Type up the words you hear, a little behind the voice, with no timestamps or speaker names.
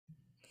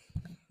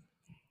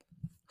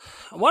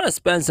I want to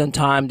spend some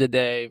time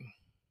today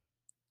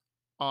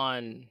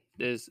on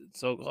this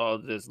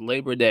so-called this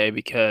Labor Day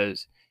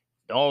because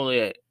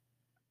normally at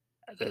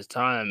this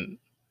time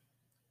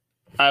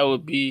I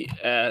would be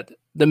at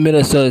the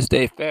Minnesota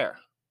State Fair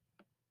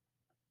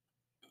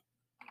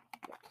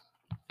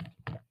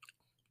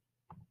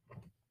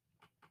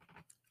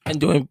and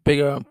doing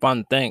bigger and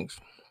fun things.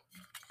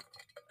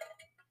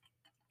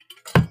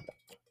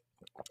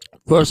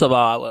 First of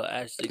all, I will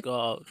actually go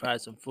out, try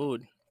some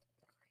food,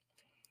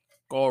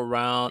 go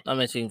around. I'm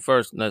mentioning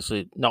first,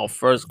 necessarily, no,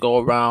 first go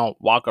around,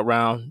 walk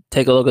around,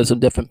 take a look at some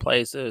different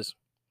places,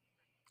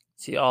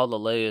 see all the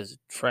latest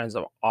trends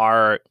of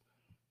art,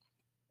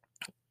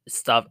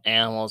 stuffed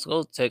animals.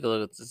 Go take a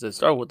look at this.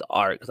 Start with the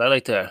art because I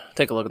like to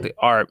take a look at the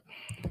art,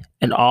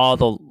 and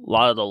lot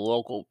of the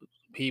local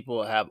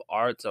people have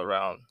arts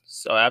around.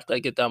 So after I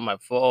get done my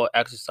full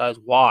exercise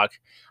walk,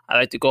 I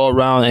like to go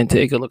around and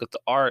take a look at the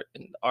art,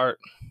 and the art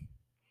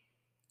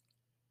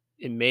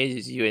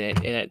amazes you, and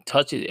it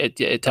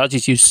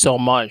touches you so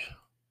much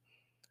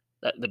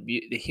that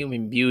the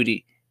human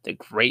beauty, the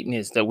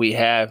greatness that we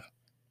have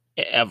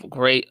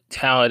great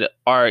talented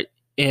art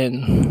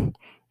in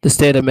the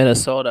state of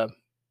Minnesota,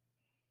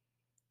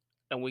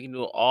 and we can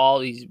do all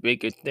these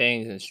bigger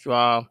things and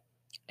strong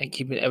and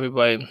keeping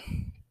everybody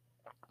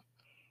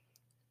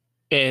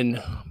in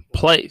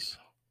place.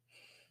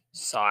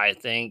 So I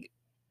think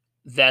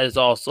that is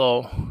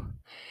also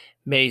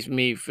makes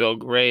me feel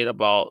great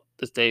about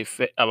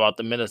about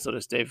the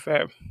Minnesota State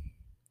Fair.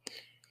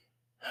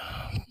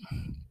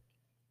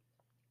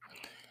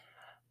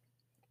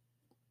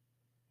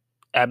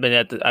 I've been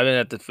at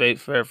the State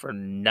Fair for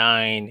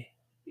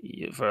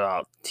for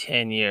about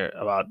 10 years.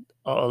 About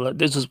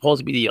this was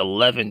supposed to be the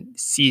 11th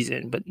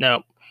season, but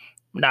no,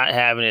 not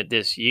having it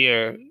this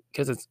year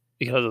because of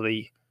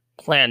the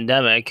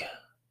pandemic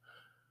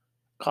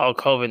called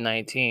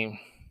COVID-19.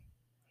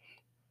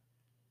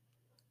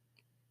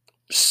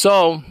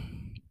 So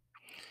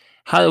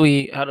how do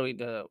we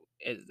do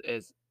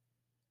is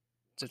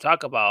to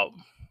talk about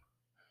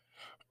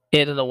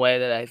it in a way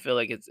that I feel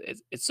like it's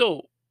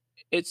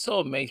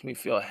so makes me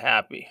feel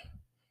happy.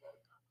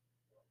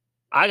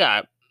 I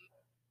got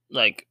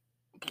like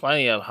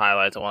plenty of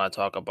highlights I want to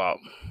talk about.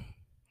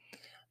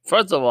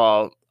 First of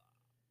all,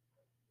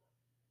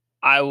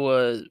 I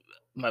was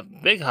my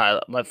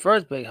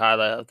first big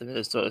highlight of the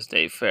Minnesota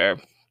State Fair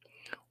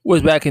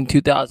was back in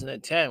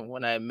 2010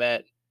 when I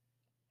met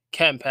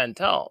Ken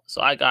Pentel.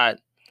 So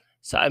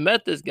I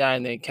met this guy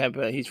named Ken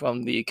Pentel. He's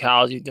from the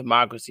Ecology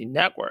Democracy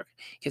Network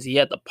because he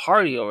had the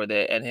party over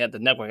there, and he had the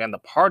network and the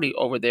party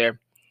over there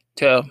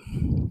to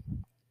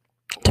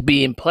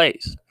be in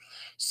place.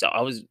 So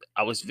I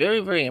was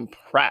very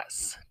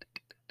impressed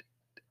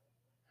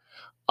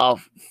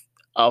of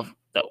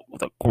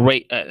the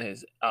great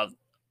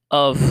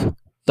of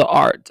the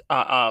art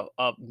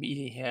of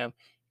meeting him,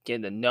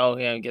 getting to know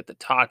him, get to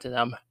talk to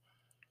them.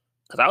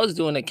 Because I was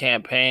doing a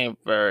campaign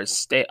for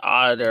state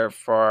auditor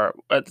for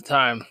at the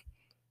time.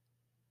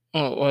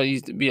 Well, it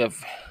used to be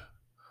of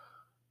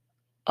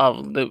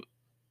li-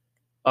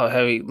 of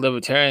heavy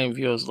libertarian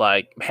views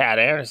like Pat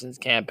Anderson's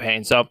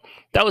campaign. So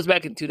that was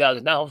back in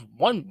 2000. That was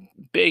one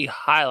big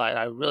highlight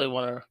I really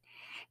want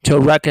to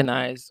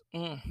recognize.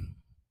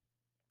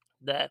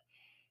 That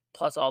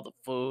plus all the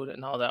food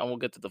and all that, and we'll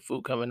get to the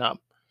food coming up.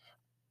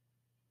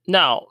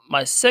 Now,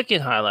 my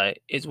second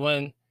highlight was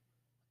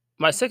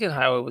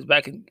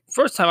back in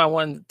first time I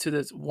went to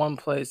this one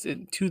place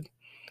in two.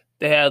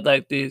 They had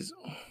like these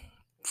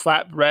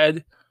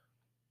flatbread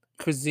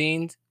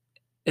cuisines.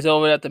 It's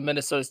over at the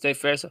Minnesota State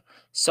Fair.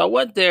 So I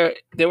went there.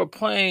 They were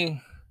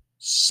playing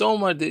so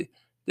much.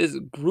 This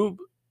group,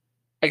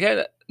 I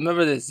can't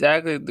remember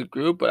exactly the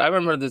group, but I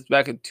remember this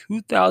back in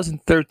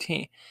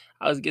 2013.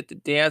 I was get to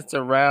dance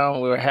around.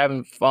 We were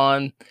having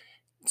fun.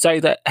 Sorry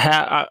that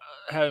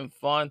having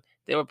fun.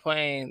 They were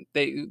playing.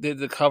 They did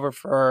the cover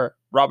for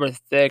Robert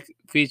Thicke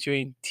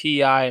featuring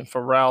Ti and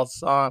Pharrell's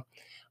song,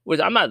 which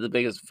I'm not the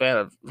biggest fan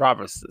of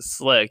Robert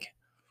Slick,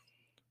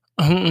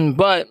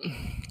 but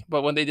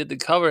when they did the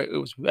cover, it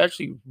was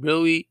actually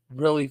really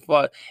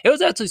fun. It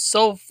was actually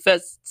so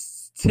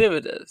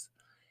festivitous.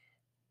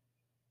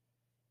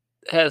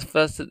 Has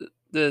festive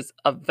this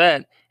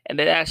event, and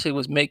it actually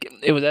was making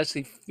it was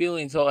actually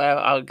feeling so.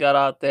 I got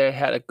out there,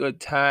 had a good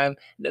time.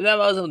 And that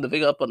wasn't the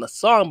big up on the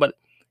song, but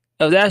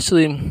it was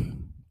actually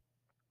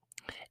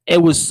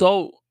it was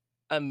so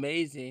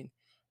amazing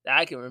that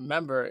I can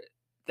remember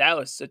that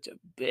was such a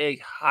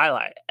big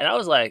highlight. And I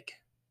was like,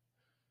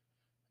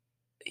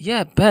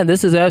 yeah, Ben,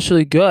 this is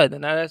actually good.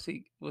 And I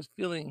actually was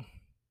feeling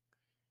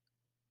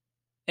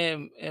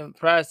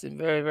impressed and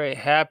very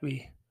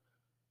happy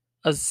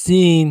of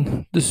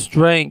seeing the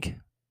strength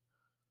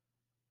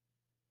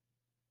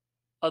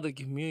of the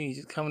community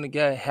just coming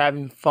together,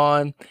 having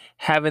fun,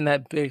 having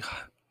that big.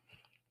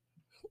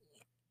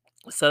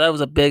 So that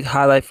was a big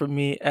highlight for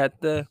me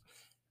at the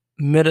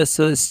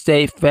Minnesota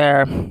State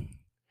Fair.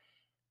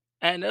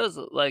 And it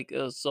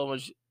was so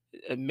much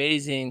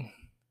amazing.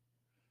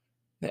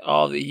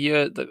 All the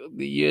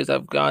years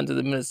I've gone to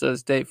the Minnesota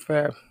State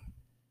Fair,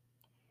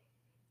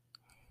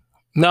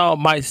 No,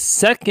 my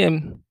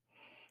second,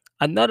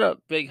 another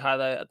big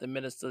highlight at the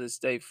Minnesota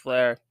State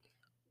Fair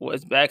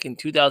was back in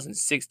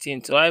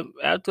 2016. So I,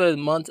 after a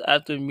month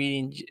after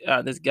meeting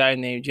this guy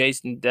named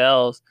Jason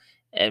Dells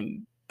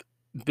and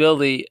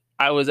Billy,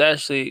 I was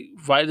actually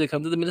invited to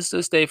come to the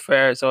Minnesota State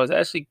Fair. So I was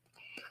actually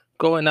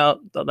going out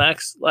the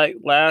last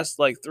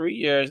 3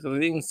 years because we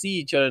didn't see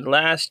each other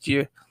last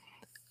year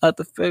at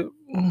the fair.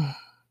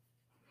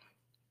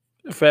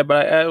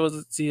 But I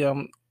was see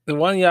the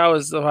one year I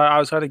was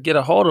trying to get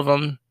a hold of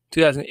him,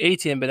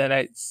 2018, but then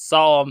I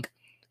saw him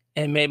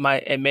and made my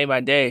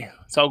day.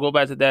 So I'll go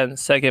back to that in a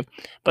second.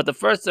 But the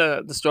first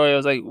the story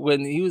was like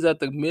when he was at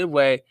the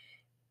Midway,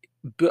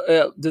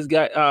 this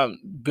guy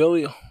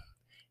Billy,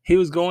 he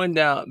was going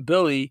down.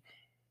 Billy,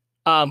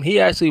 he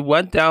actually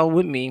went down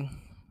with me.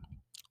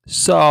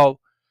 So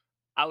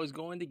I was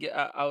going to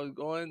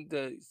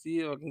see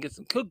if I can get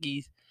some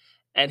cookies,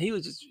 and he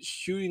was just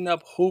shooting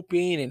up,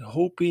 hooping and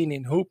hooping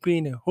and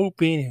hooping and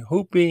hooping and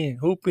hooping and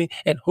hooping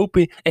and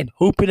hooping and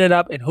hooping it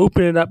up and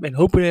hooping it up and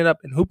hooping it up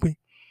and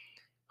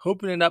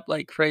hooping it up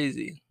like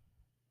crazy.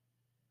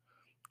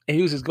 And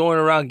he was just going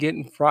around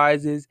getting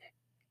prizes.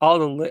 All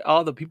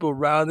the people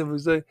around him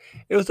was like,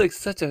 it was like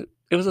such a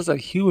it was just a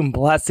human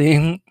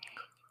blessing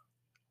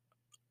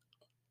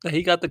that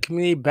he got the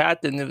community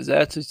back. And it was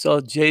actually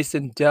so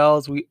Jason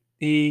Dells,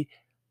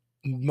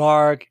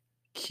 Mark,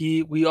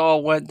 Key, we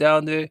all went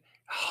down there.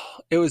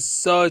 It was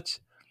such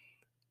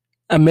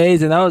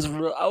amazing. I was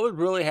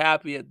really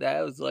happy at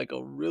that. It was like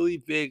a really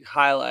big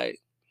highlight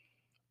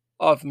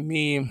of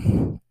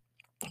me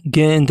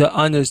getting to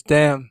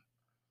understand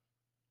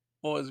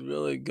what was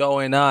really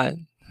going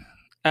on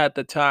at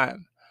the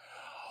time.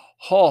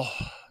 Oh,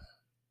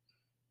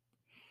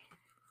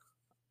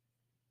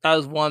 that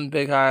was one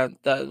big highlight.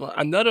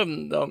 Another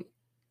though.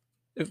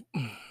 If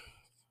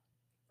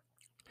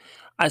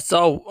I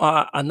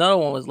saw another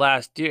one was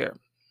last year.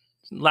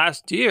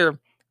 Last year,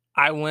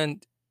 I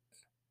went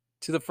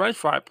to the French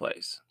fry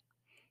place.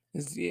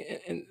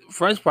 In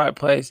French fry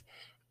place, I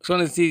was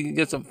going to see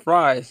get some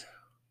fries.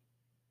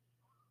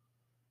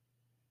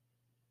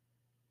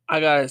 I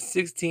got a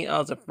 16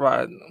 ounce of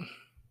fries.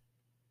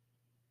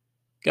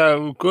 Got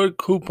a good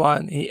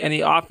coupon.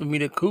 He offered me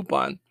the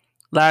coupon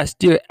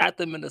last year at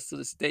the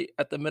Minnesota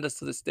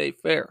State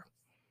Fair.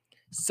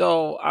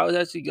 So I was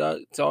actually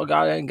I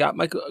got it and got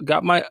my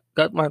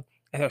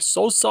and they're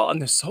so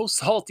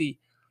salty.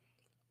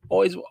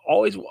 Always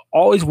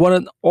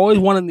wanted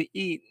to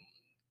eat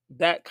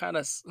that kind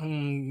of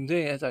thing.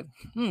 It's like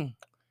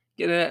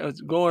getting it. I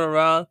was going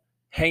around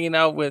hanging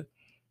out with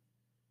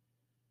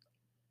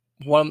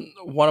one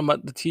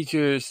of the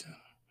teachers,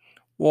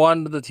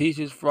 one of the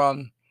teachers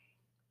from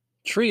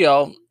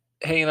Trio,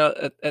 hanging out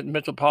at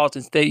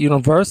Metropolitan State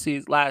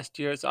University last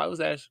year. So I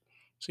was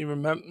actually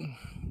remember.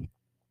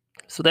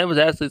 So that was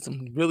actually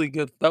some really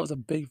good. That was a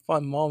big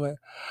fun moment.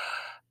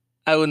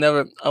 I will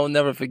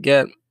never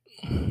forget.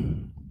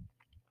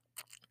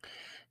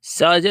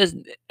 So I just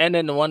and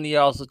then the one year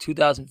also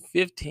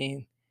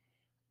 2015.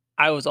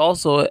 I was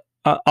also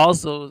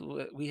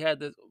we had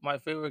this my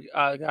favorite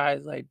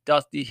guys like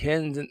Dusty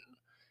Hens.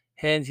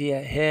 He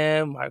had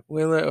him, Mike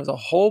Wheeler. It was a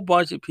whole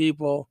bunch of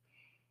people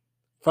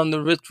from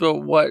the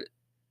Richfield What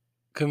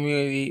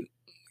community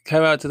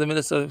came out to the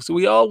Minnesota. So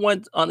we all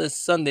went on this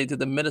Sunday to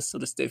the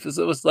Minnesota State.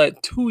 So it was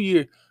like 2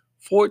 year,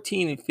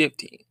 14 and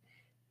 15.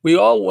 We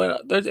all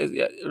went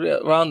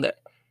around there.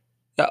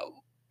 Yeah,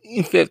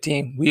 in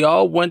 15, we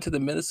all went to the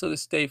Minnesota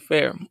State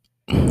Fair,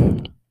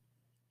 and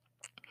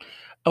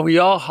we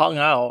all hung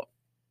out.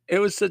 It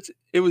was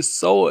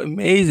so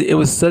amazing. It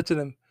was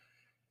an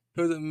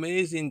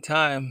amazing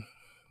time,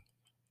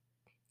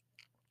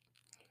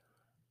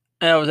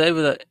 and I was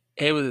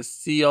able to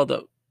see all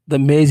the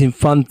amazing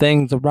fun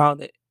things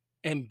around it,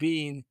 and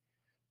being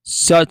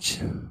so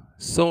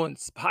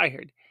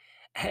inspired,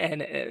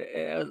 and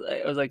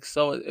it was like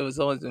so it was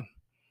always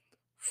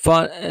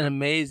fun and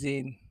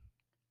amazing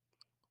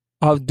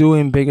of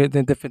doing bigger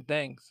than different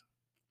things.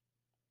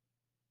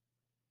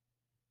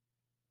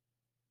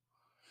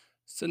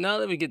 So now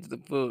let me get to the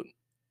food.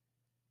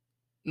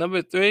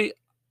 Number three,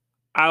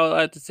 I would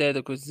like to say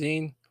the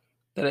cuisine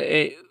that I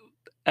ate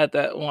at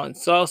that one.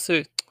 So I'll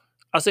say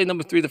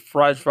number three, the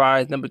fried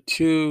fries. Number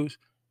two,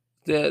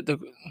 the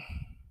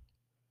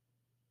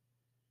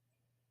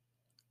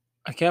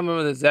I can't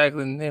remember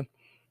exactly the name.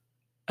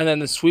 And then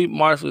the sweet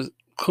marshmallows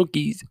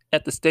cookies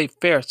at the state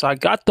fair. So I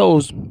got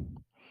those.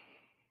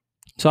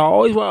 So I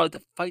always wanted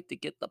to fight to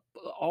get the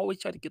always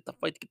try to get the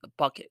fight to get the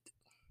bucket.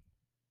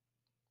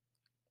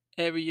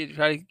 Every year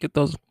try to get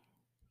those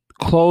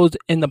clothes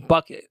in the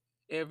bucket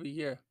every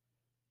year.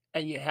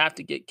 And you have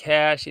to get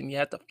cash and you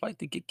have to fight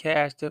to get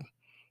cash to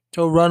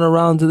run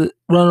around to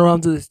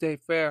the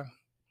state fair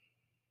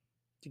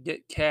to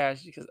get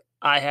cash because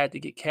I had to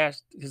get cash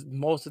because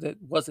most of it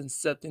wasn't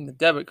accepting the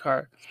debit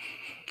card.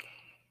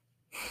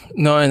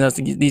 Knowing that's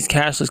these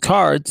cashless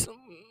cards.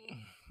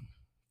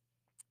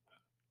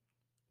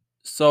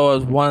 So it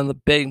was one of the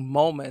big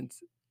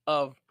moments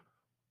of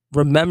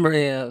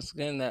remembering us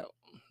again that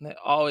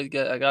always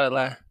get I gotta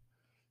laugh.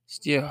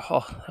 year,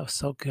 oh, that was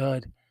so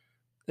good.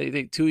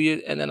 They 2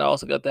 years, and then I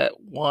also got that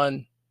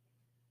one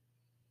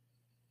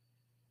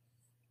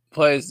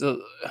place, they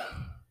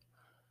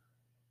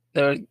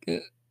were,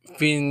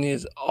 feeding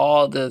us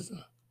all this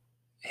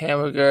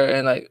hamburger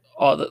and, like,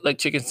 all the,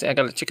 like, I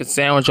got a chicken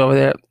sandwich over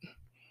there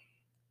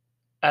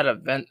at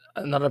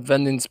another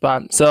vending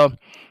spot. So,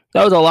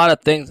 that was a lot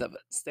of things of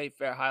State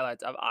Fair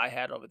highlights I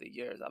had over the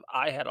years.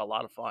 I had a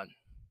lot of fun.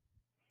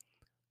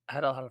 I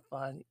had a lot of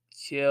fun,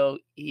 chill,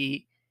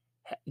 eat,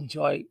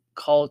 enjoy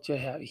culture,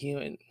 have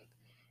human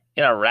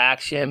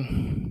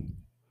interaction.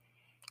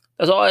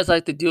 That's all I always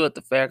like to do at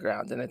the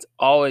fairgrounds, and it's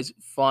always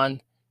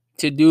fun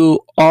to do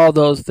all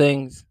those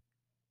things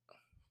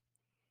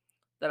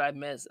that I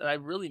missed, and I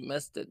really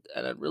missed it,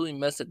 and I really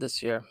missed it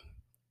this year.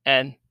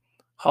 And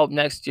hope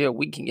next year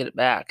we can get it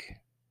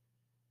back.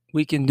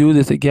 We can do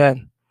this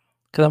again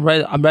because I'm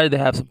ready. I'm ready to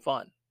have some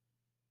fun.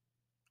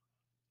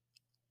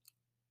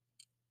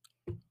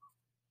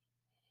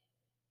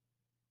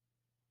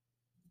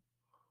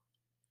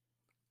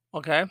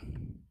 Okay.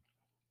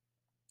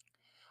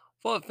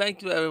 Well,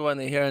 thank you everyone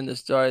for hearing the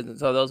stories. And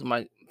so those are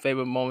my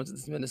favorite moments of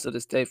this Minnesota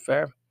State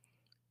Fair.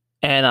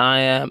 And I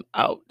am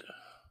out.